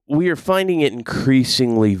we are finding it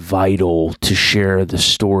increasingly vital to share the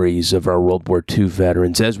stories of our World War II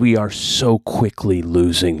veterans as we are so quickly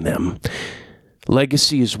losing them.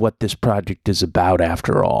 Legacy is what this project is about,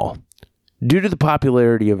 after all. Due to the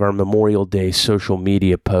popularity of our Memorial Day social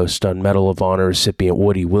media post on Medal of Honor recipient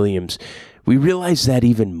Woody Williams, we realize that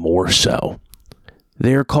even more so.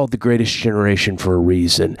 They are called the Greatest Generation for a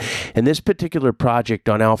reason, and this particular project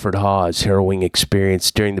on Alfred Hawes' harrowing experience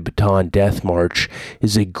during the Bataan Death March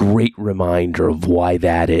is a great reminder of why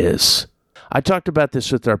that is. I talked about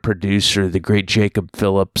this with our producer, the great Jacob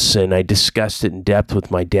Phillips, and I discussed it in depth with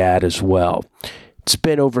my dad as well. It's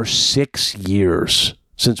been over 6 years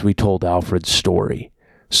since we told Alfred's story,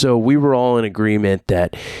 so we were all in agreement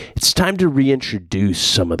that it's time to reintroduce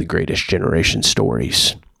some of the Greatest Generation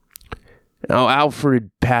stories. Now, Alfred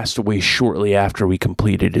passed away shortly after we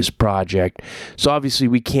completed his project, so obviously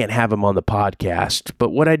we can't have him on the podcast. But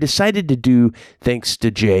what I decided to do, thanks to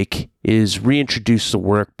Jake, is reintroduce the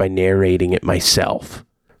work by narrating it myself.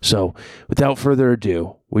 So, without further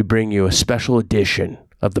ado, we bring you a special edition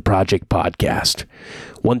of the Project Podcast,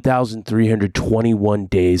 1,321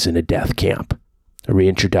 Days in a Death Camp, a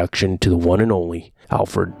reintroduction to the one and only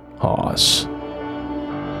Alfred Hawes.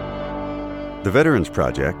 The Veterans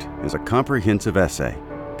Project is a comprehensive essay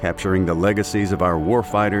capturing the legacies of our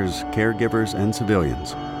warfighters, caregivers, and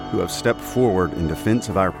civilians who have stepped forward in defense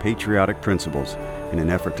of our patriotic principles in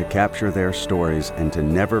an effort to capture their stories and to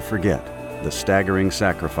never forget the staggering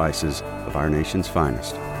sacrifices of our nation's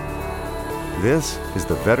finest. This is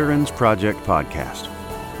the Veterans Project Podcast,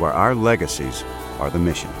 where our legacies are the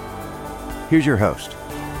mission. Here's your host,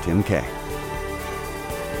 Tim Kay.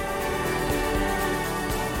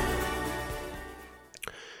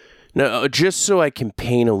 Now, just so I can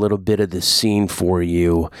paint a little bit of the scene for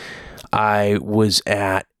you, I was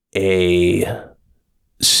at a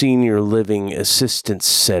senior assistance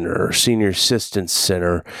center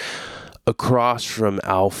across from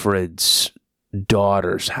Alfred's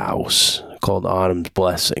daughter's house called Autumn's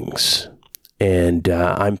Blessings. And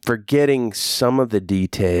I'm forgetting some of the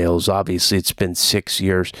details. Obviously, it's been 6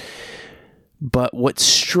 years. But what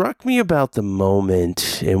struck me about the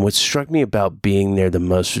moment and what struck me about being there the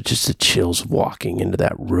most was just the chills of walking into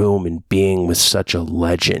that room and being with such a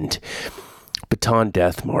legend. Bataan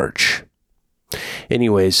Death March.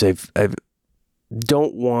 Anyways, I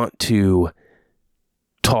don't want to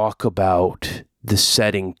talk about the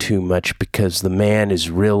setting too much because the man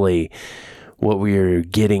is really what we are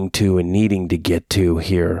getting to and needing to get to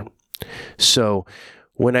here. So,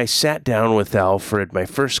 when I sat down with Alfred, my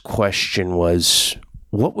first question was,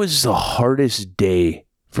 what was the hardest day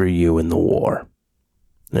for you in the war?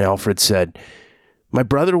 And Alfred said, my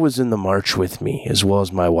brother was in the march with me, as well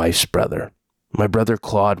as my wife's brother. My brother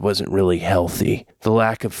Claude wasn't really healthy. The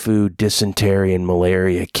lack of food, dysentery, and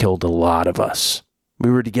malaria killed a lot of us.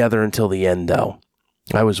 We were together until the end, though.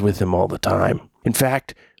 I was with him all the time. In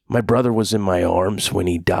fact, my brother was in my arms when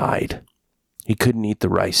he died. He couldn't eat the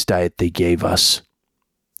rice diet they gave us.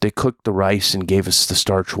 They cooked the rice and gave us the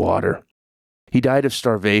starch water. He died of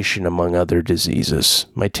starvation, among other diseases.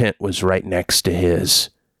 My tent was right next to his.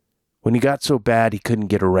 When he got so bad he couldn't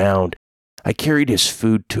get around, I carried his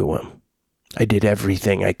food to him. I did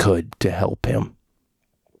everything I could to help him.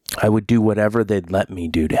 I would do whatever they'd let me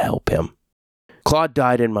do to help him. Claude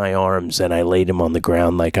died in my arms, and I laid him on the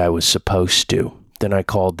ground like I was supposed to. Then I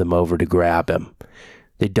called them over to grab him.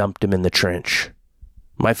 They dumped him in the trench.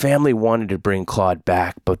 My family wanted to bring Claude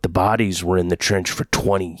back, but the bodies were in the trench for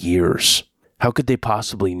 20 years. How could they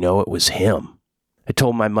possibly know it was him? I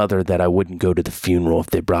told my mother that I wouldn't go to the funeral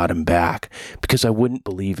if they brought him back, because I wouldn't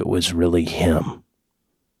believe it was really him.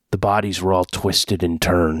 The bodies were all twisted and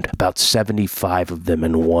turned, about 75 of them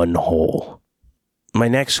in one hole. My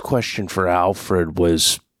next question for Alfred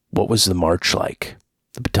was, what was the march like?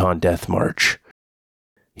 The Bataan Death March.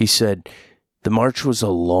 He said, the march was a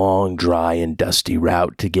long, dry, and dusty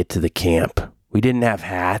route to get to the camp. We didn't have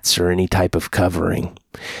hats or any type of covering.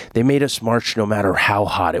 They made us march no matter how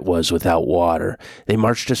hot it was without water. They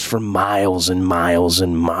marched us for miles and miles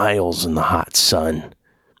and miles in the hot sun. It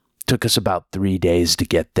took us about 3 days to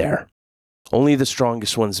get there. Only the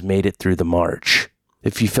strongest ones made it through the march.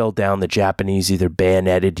 If you fell down, the Japanese either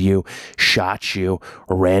bayoneted you, shot you,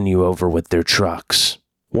 or ran you over with their trucks.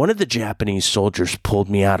 One of the Japanese soldiers pulled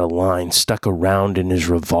me out of line, stuck a round in his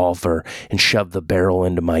revolver, and shoved the barrel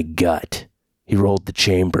into my gut. He rolled the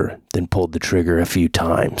chamber, then pulled the trigger a few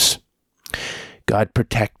times. God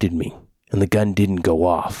protected me, and the gun didn't go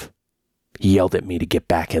off. He yelled at me to get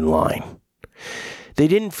back in line. They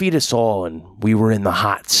didn't feed us all, and we were in the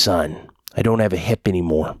hot sun. I don't have a hip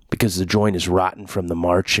anymore because the joint is rotten from the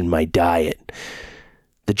march and my diet.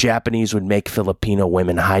 The Japanese would make Filipino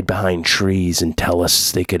women hide behind trees and tell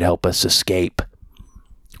us they could help us escape.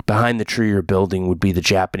 Behind the tree or building would be the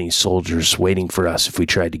Japanese soldiers waiting for us if we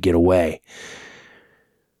tried to get away.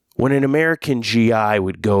 When an American GI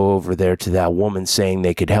would go over there to that woman saying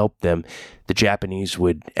they could help them, the Japanese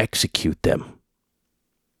would execute them.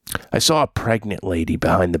 I saw a pregnant lady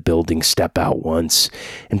behind the building step out once,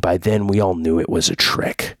 and by then we all knew it was a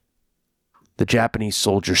trick. The Japanese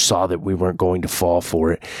soldiers saw that we weren't going to fall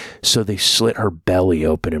for it, so they slit her belly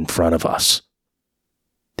open in front of us.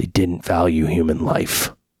 They didn't value human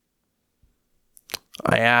life.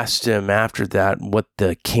 I asked him after that what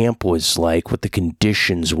the camp was like, what the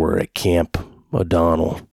conditions were at Camp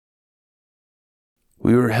O'Donnell.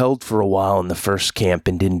 We were held for a while in the first camp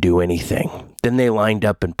and didn't do anything. Then they lined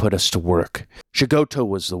up and put us to work. Shigoto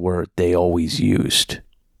was the word they always used.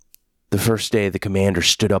 The first day, the commander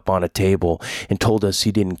stood up on a table and told us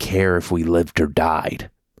he didn't care if we lived or died.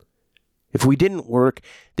 If we didn't work,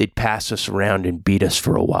 they'd pass us around and beat us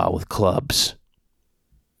for a while with clubs.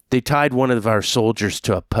 They tied one of our soldiers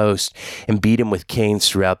to a post and beat him with canes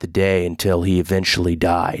throughout the day until he eventually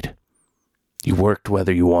died. You worked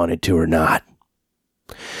whether you wanted to or not.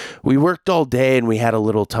 We worked all day and we had a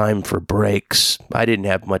little time for breaks. I didn't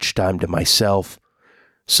have much time to myself.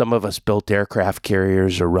 Some of us built aircraft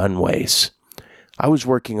carriers or runways. I was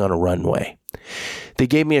working on a runway. They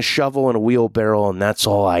gave me a shovel and a wheelbarrow, and that's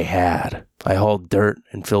all I had. I hauled dirt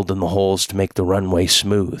and filled in the holes to make the runway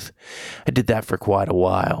smooth. I did that for quite a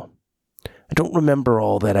while. I don't remember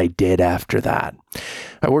all that I did after that.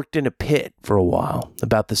 I worked in a pit for a while,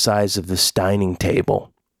 about the size of this dining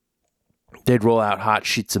table. They'd roll out hot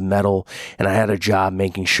sheets of metal, and I had a job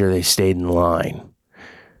making sure they stayed in line.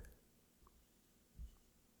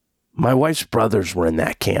 My wife's brothers were in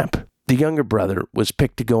that camp. The younger brother was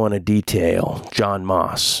picked to go on a detail, John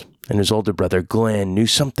Moss, and his older brother, Glenn, knew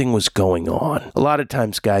something was going on. A lot of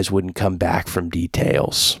times guys wouldn't come back from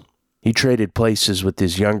details. He traded places with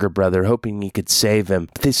his younger brother, hoping he could save him,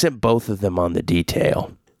 but they sent both of them on the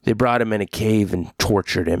detail. They brought him in a cave and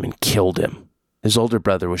tortured him and killed him. His older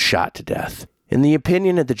brother was shot to death. In the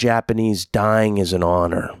opinion of the Japanese, dying is an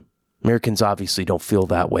honor. Americans obviously don't feel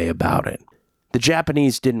that way about it. The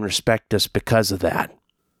Japanese didn't respect us because of that.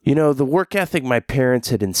 You know, the work ethic my parents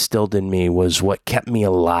had instilled in me was what kept me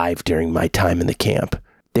alive during my time in the camp.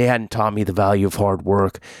 They hadn't taught me the value of hard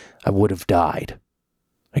work, I would have died.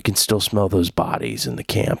 I can still smell those bodies in the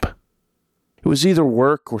camp. It was either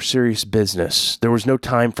work or serious business. There was no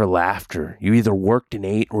time for laughter. You either worked and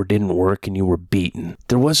ate or didn't work and you were beaten.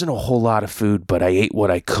 There wasn't a whole lot of food, but I ate what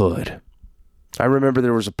I could. I remember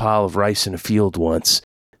there was a pile of rice in a field once.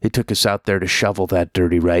 They took us out there to shovel that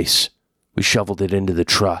dirty rice. We shoveled it into the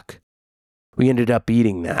truck. We ended up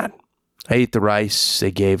eating that. I ate the rice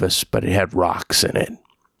they gave us, but it had rocks in it.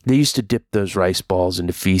 They used to dip those rice balls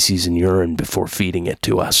into feces and urine before feeding it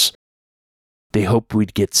to us. They hoped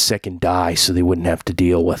we'd get sick and die so they wouldn't have to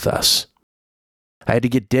deal with us. I had to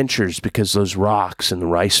get dentures because those rocks and the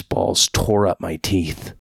rice balls tore up my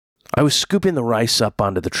teeth. I was scooping the rice up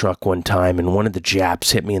onto the truck one time and one of the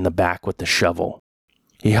Japs hit me in the back with the shovel.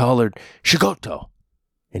 He hollered, "Shigoto!"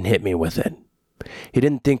 and hit me with it. He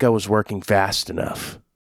didn't think I was working fast enough.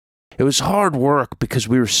 It was hard work because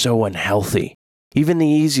we were so unhealthy. Even the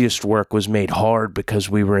easiest work was made hard because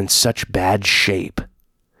we were in such bad shape.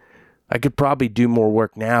 I could probably do more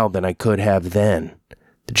work now than I could have then.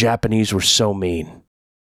 The Japanese were so mean.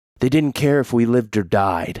 They didn't care if we lived or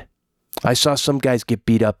died. I saw some guys get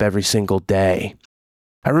beat up every single day.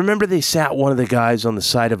 I remember they sat one of the guys on the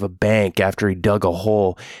side of a bank after he dug a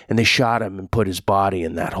hole, and they shot him and put his body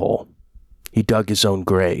in that hole. He dug his own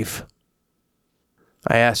grave.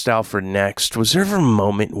 I asked Alfred next, was there ever a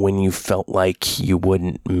moment when you felt like you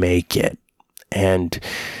wouldn't make it? And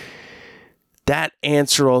that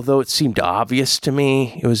answer, although it seemed obvious to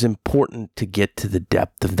me, it was important to get to the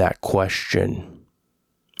depth of that question.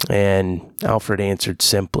 And Alfred answered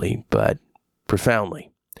simply, but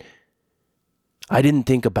profoundly. I didn't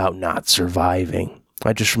think about not surviving.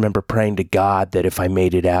 I just remember praying to God that if I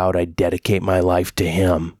made it out, I'd dedicate my life to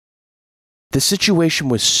Him. The situation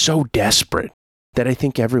was so desperate that I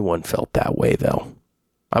think everyone felt that way, though.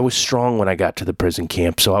 I was strong when I got to the prison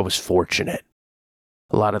camp, so I was fortunate.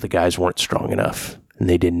 A lot of the guys weren't strong enough, and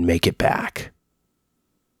they didn't make it back.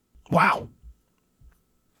 Wow.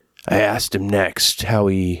 I asked him next how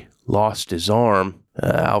he lost his arm.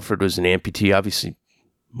 Alfred was an amputee. Obviously,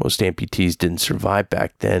 most amputees didn't survive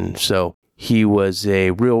back then, so he was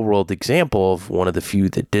a real-world example of one of the few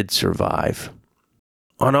that did survive.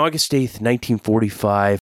 On August 8th,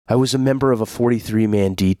 1945, I was a member of a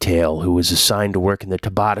 43-man detail who was assigned to work in the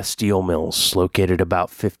Tabata steel mills located about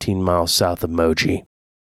 15 miles south of Moji.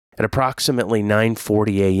 At approximately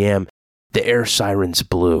 9:40 a.m., the air sirens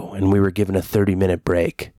blew and we were given a 30-minute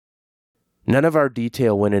break. None of our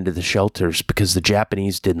detail went into the shelters because the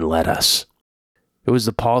Japanese didn't let us. It was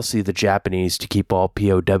the policy of the Japanese to keep all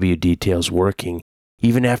POW details working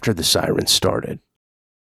even after the sirens started.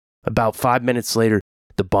 About 5 minutes later,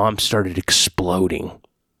 the bomb started exploding,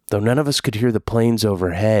 though none of us could hear the planes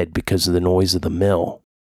overhead because of the noise of the mill.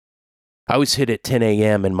 I was hit at 10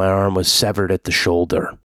 a.m. and my arm was severed at the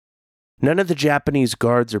shoulder. None of the Japanese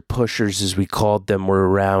guards or pushers, as we called them, were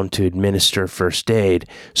around to administer first aid,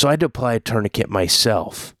 so I had to apply a tourniquet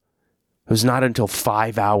myself. It was not until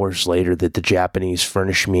 5 hours later that the Japanese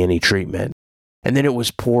furnished me any treatment, and then it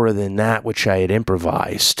was poorer than that which I had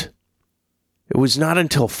improvised. It was not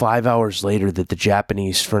until 5 hours later that the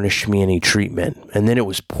Japanese furnished me any treatment, and then it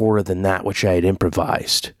was poorer than that which I had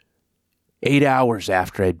improvised. 8 hours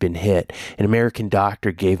after I had been hit, an American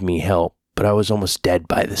doctor gave me help, but I was almost dead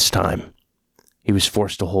by this time. He was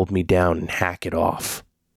forced to hold me down and hack it off.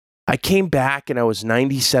 I came back and I was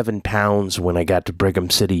 97 pounds when I got to Brigham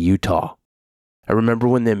City, Utah. I remember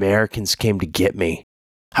when the Americans came to get me.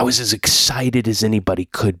 I was as excited as anybody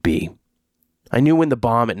could be. I knew when the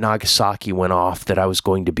bomb at Nagasaki went off that I was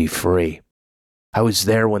going to be free. I was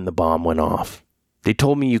there when the bomb went off. They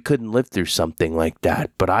told me you couldn't live through something like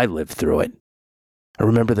that, but I lived through it. I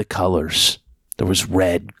remember the colors. There was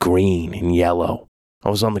red, green, and yellow. I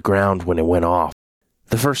was on the ground when it went off.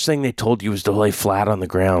 The first thing they told you was to lay flat on the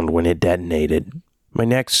ground when it detonated. My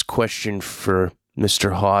next question for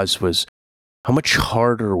Mr. Hawes was, how much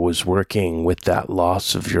harder was working with that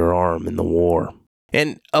loss of your arm in the war?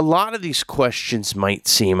 And a lot of these questions might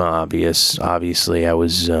seem obvious. Obviously, I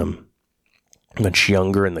was much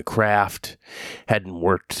younger in the craft, hadn't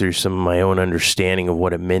worked through some of my own understanding of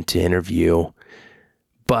what it meant to interview.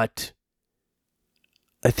 But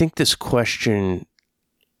I think this question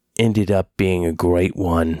ended up being a great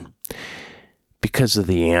one because of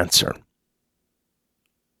the answer.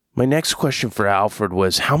 My next question for Alfred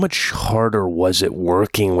was, how much harder was it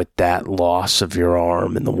working with that loss of your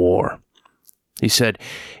arm in the war? He said,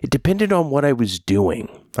 it depended on what I was doing.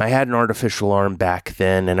 I had an artificial arm back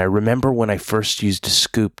then, and I remember when I first used a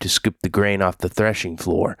scoop to scoop the grain off the threshing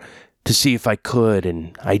floor to see if I could,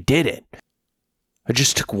 and I did it. I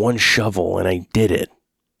just took one shovel and I did it.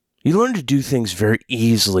 You learn to do things very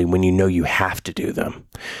easily when you know you have to do them.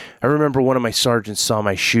 I remember one of my sergeants saw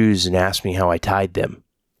my shoes and asked me how I tied them.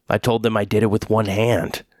 I told them I did it with one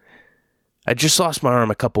hand. I just lost my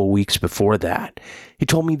arm a couple of weeks before that. He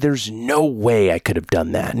told me there's no way I could have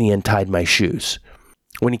done that, and he untied my shoes.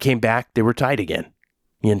 When he came back, they were tied again.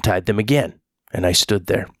 He untied them again, and I stood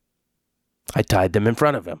there. I tied them in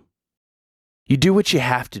front of him. You do what you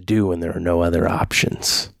have to do when there are no other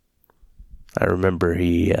options. I remember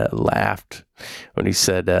he laughed when he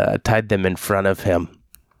said, I tied them in front of him.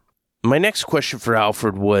 My next question for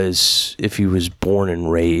Alfred was if he was born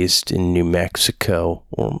and raised in New Mexico,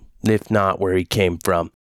 or if not, where he came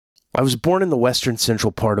from. I was born in the western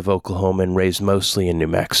central part of Oklahoma and raised mostly in New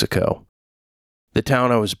Mexico. The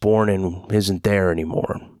town I was born in isn't there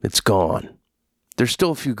anymore. It's gone. There's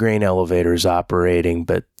still a few grain elevators operating,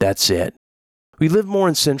 but that's it. We live more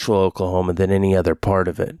in central Oklahoma than any other part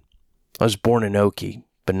of it. I was born in Okie,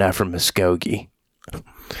 but not from Muskogee.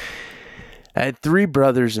 I had 3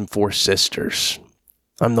 brothers and 4 sisters.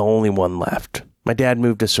 I'm the only one left. My dad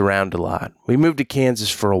moved us around a lot. We moved to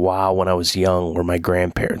Kansas for a while when I was young, where my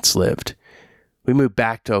grandparents lived. We moved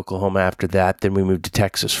back to Oklahoma after that, then we moved to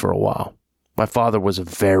Texas for a while. My father was a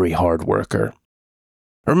very hard worker.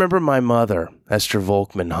 I remember my mother, Esther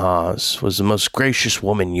Volkman Haas, was the most gracious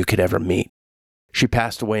woman you could ever meet. She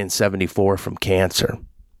passed away in 1974 from cancer.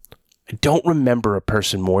 I don't remember a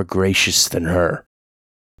person more gracious than her.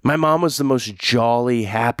 My mom was the most jolly,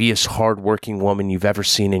 happiest, hard-working woman you've ever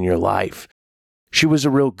seen in your life. She was a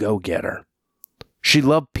real go-getter. She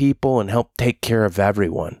loved people and helped take care of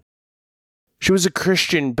everyone. She was a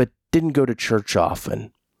Christian but didn't go to church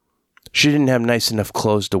often. She didn't have nice enough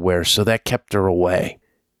clothes to wear, so that kept her away.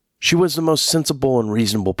 She was the most sensible and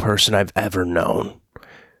reasonable person I've ever known.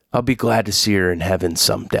 I'll be glad to see her in heaven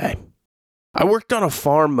someday. I worked on a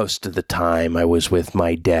farm most of the time I was with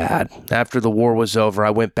my dad. After the war was over, I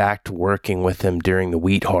went back to working with him during the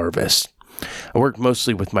wheat harvest. I worked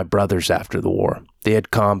mostly with my brothers after the war. They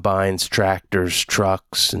had combines, tractors,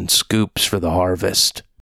 trucks, and scoops for the harvest.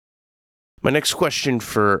 My next question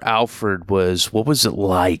for Alfred was, what was it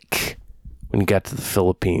like when you got to the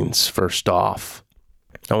Philippines first off?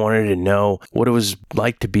 I wanted to know what it was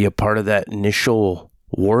like to be a part of that initial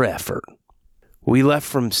war effort. We left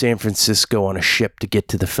from San Francisco on a ship to get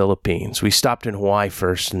to the Philippines. We stopped in Hawaii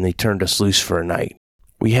first, and they turned us loose for a night.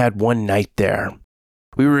 We had one night there.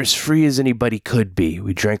 We were as free as anybody could be.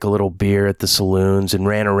 We drank a little beer at the saloons and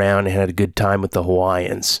ran around and had a good time with the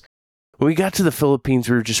Hawaiians. When we got to the Philippines,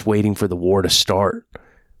 we were just waiting for the war to start.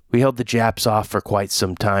 We held the Japs off for quite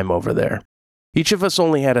some time over there. Each of us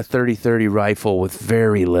only had a .30-30 rifle with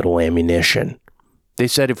very little ammunition. They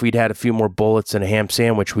said if we'd had a few more bullets and a ham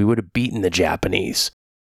sandwich, we would have beaten the Japanese.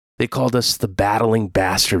 They called us the battling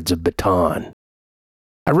bastards of Bataan.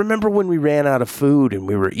 I remember when we ran out of food and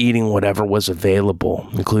we were eating whatever was available,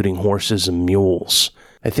 including horses and mules.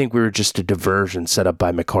 I think we were just a diversion set up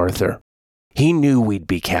by MacArthur. He knew we'd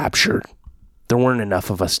be captured. There weren't enough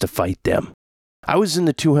of us to fight them. I was in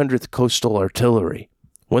the 200th Coastal Artillery.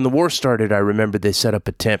 When the war started, I remember they set up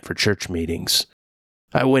a tent for church meetings.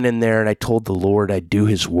 I went in there and I told the Lord I'd do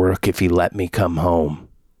his work if he let me come home.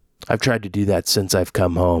 I've tried to do that since I've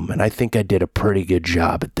come home, and I think I did a pretty good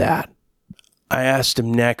job at that. I asked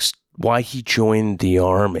him next why he joined the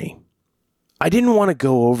army. I didn't want to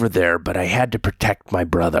go over there, but I had to protect my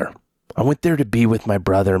brother. I went there to be with my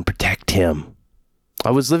brother and protect him.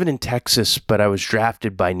 I was living in Texas, but I was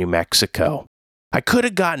drafted by New Mexico. I could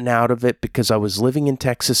have gotten out of it because I was living in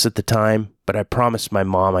Texas at the time, but I promised my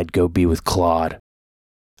mom I'd go be with Claude.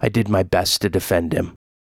 I did my best to defend him.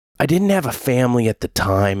 I didn't have a family at the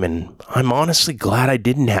time, and I'm honestly glad I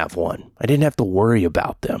didn't have one. I didn't have to worry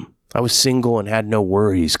about them. I was single and had no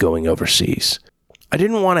worries going overseas. I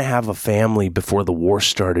didn't want to have a family before the war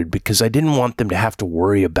started because I didn't want them to have to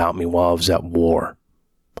worry about me while I was at war.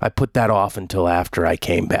 I put that off until after I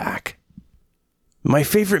came back. My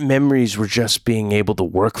favorite memories were just being able to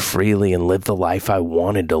work freely and live the life I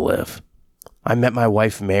wanted to live. I met my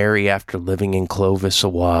wife Mary after living in Clovis a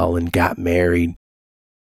while and got married.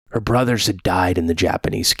 Her brothers had died in the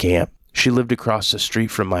Japanese camp. She lived across the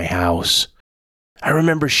street from my house. I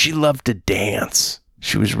remember she loved to dance.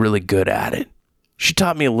 She was really good at it. She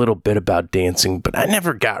taught me a little bit about dancing, but I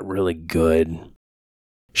never got really good.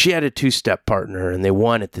 She had a two-step partner, and they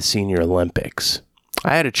won at the Senior Olympics.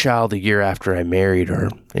 I had a child a year after I married her,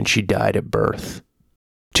 and she died at birth.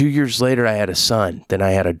 2 years later, I had a son, then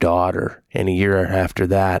I had a daughter, and a year after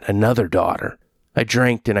that, another daughter. I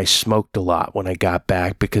drank and I smoked a lot when I got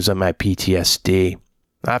back because of my PTSD.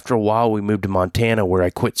 After a while, we moved to Montana where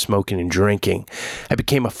I quit smoking and drinking. I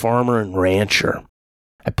became a farmer and rancher.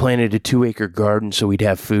 I planted a 2-acre garden so we'd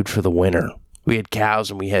have food for the winter. We had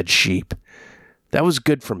cows and we had sheep. That was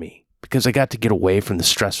good for me because I got to get away from the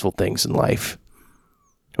stressful things in life.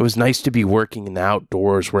 It was nice to be working in the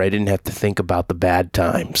outdoors where I didn't have to think about the bad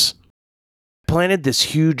times. I planted this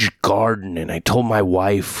huge garden and I told my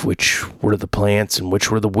wife which were the plants and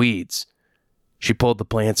which were the weeds. She pulled the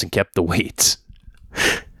plants and kept the weeds.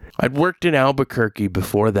 I'd worked in Albuquerque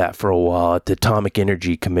before that for a while at the Atomic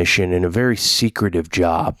Energy Commission in a very secretive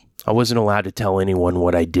job. I wasn't allowed to tell anyone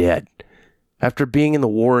what I did. After being in the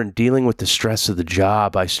war and dealing with the stress of the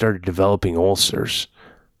job, I started developing ulcers.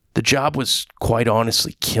 The job was quite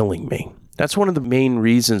honestly killing me. That's one of the main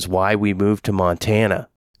reasons why we moved to Montana.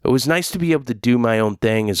 It was nice to be able to do my own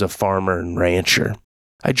thing as a farmer and rancher.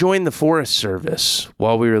 I joined the Forest Service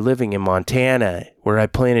while we were living in Montana, where I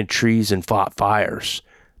planted trees and fought fires.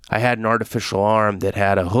 I had an artificial arm that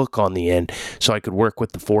had a hook on the end so I could work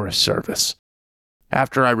with the Forest Service.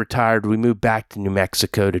 After I retired, we moved back to New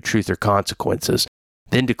Mexico to Truth or Consequences,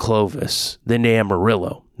 then to Clovis, then to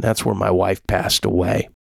Amarillo. That's where my wife passed away.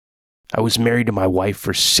 I was married to my wife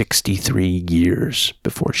for 63 years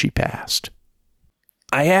before she passed.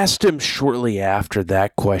 I asked him shortly after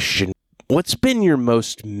that question, what's been your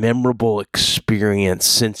most memorable experience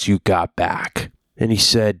since you got back? And he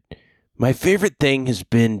said, my favorite thing has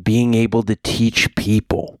been being able to teach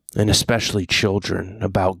people, and especially children,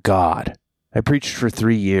 about God. I preached for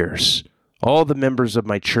 3 years. All the members of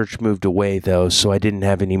my church moved away, though, so I didn't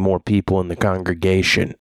have any more people in the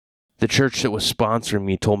congregation. The church that was sponsoring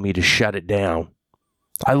me told me to shut it down.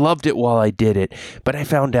 I loved it while I did it, but I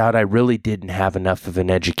found out I really didn't have enough of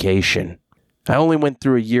an education. I only went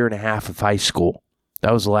through 1.5 years of high school.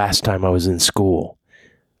 That was the last time I was in school.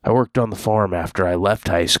 I worked on the farm after I left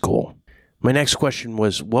high school. My next question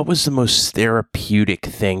was, what was the most therapeutic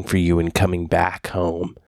thing for you in coming back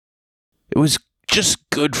home? It was just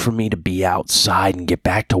good for me to be outside and get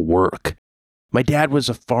back to work. My dad was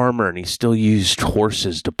a farmer and he still used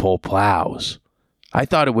horses to pull plows. I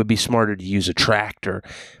thought it would be smarter to use a tractor,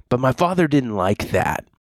 but my father didn't like that.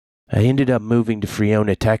 I ended up moving to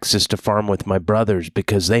Friona, Texas to farm with my brothers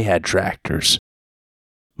because they had tractors.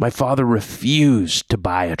 My father refused to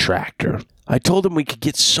buy a tractor. I told him we could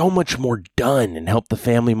get so much more done and help the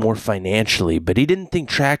family more financially, but he didn't think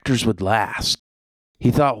tractors would last.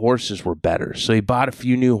 He thought horses were better, so he bought a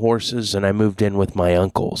few new horses and I moved in with my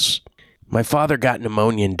uncles. My father got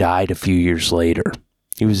pneumonia and died a few years later.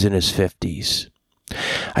 He was in his 50s.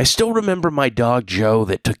 I still remember my dog Joe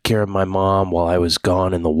that took care of my mom while I was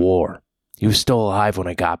gone in the war. He was still alive when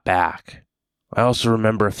I got back. I also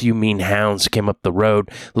remember a few mean hounds came up the road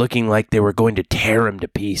looking like they were going to tear him to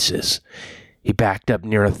pieces. He backed up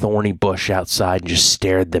near a thorny bush outside and just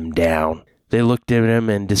stared them down. They looked at him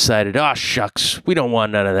and decided, "Oh, shucks, we don't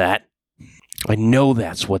want none of that." I know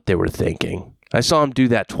that's what they were thinking. I saw him do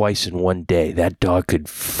that twice in one day. That dog could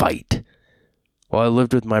fight. While I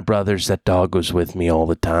lived with my brothers, that dog was with me all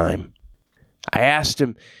the time. I asked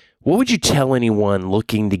him, "What would you tell anyone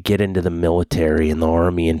looking to get into the military and the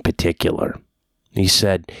Army in particular?" He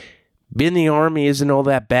said, "Being in the Army isn't all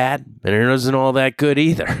that bad, and it isn't all that good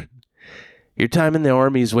either. Your time in the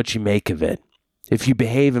Army is what you make of it. If you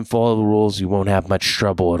behave and follow the rules, you won't have much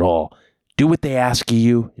trouble at all. Do what they ask of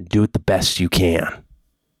you and do it the best you can."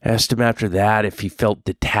 I asked him after that if he felt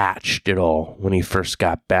detached at all when he first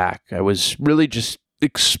got back. I was really just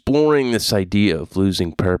exploring this idea of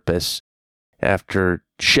losing purpose after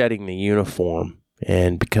shedding the uniform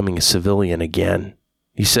and becoming a civilian again.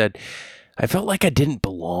 He said, "I felt like I didn't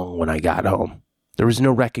belong when I got home. There was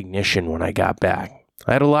no recognition when I got back.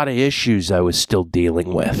 I had a lot of issues I was still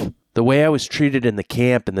dealing with. The way I was treated in the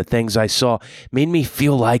camp and the things I saw made me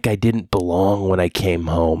feel like I didn't belong when I came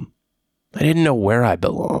home. I didn't know where I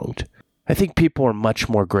belonged. I think people are much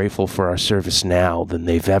more grateful for our service now than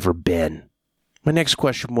they've ever been." My next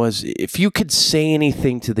question was, if you could say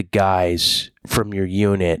anything to the guys from your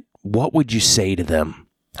unit, what would you say to them?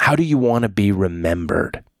 How do you want to be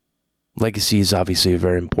remembered? Legacy is obviously a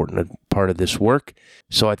very important part of this work,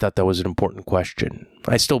 so I thought that was an important question.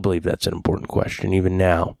 I still believe that's an important question, even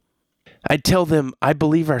now. I'd tell them, I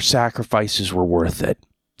believe our sacrifices were worth it.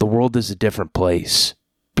 The world is a different place.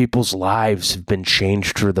 People's lives have been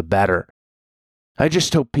changed for the better. I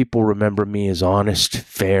just hope people remember me as honest,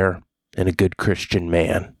 fair, and a good Christian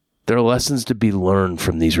man. There are lessons to be learned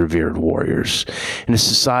from these revered warriors. In a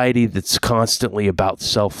society that's constantly about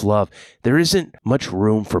self-love, there isn't much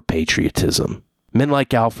room for patriotism. Men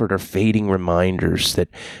like Alfred are fading reminders that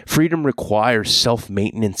freedom requires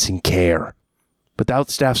self-maintenance and care.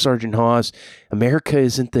 Without Staff Sergeant Hawes, America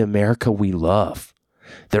isn't the America we love.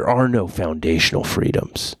 There are no foundational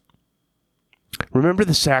freedoms. Remember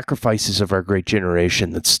the sacrifices of our great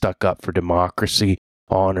generation that stuck up for democracy,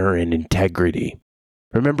 honor, and integrity.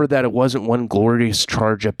 Remember that it wasn't one glorious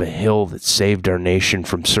charge up a hill that saved our nation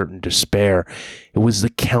from certain despair. It was the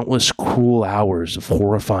countless cruel hours of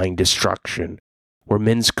horrifying destruction where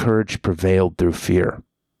men's courage prevailed through fear.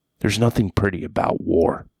 There's nothing pretty about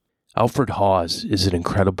war. Alfred Hawes is an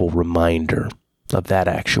incredible reminder of that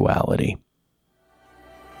actuality.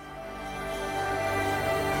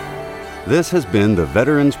 This has been the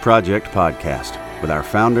Veterans Project podcast with our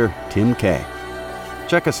founder, Tim Kay.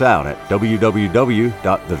 Check us out at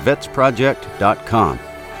www.thevetsproject.com,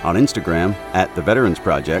 on Instagram at The Veterans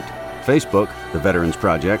Project, Facebook, The Veterans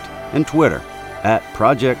Project, and Twitter at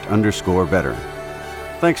Project_Veteran.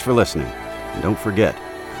 Thanks for listening, and don't forget,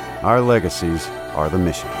 our legacies are the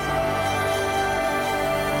mission.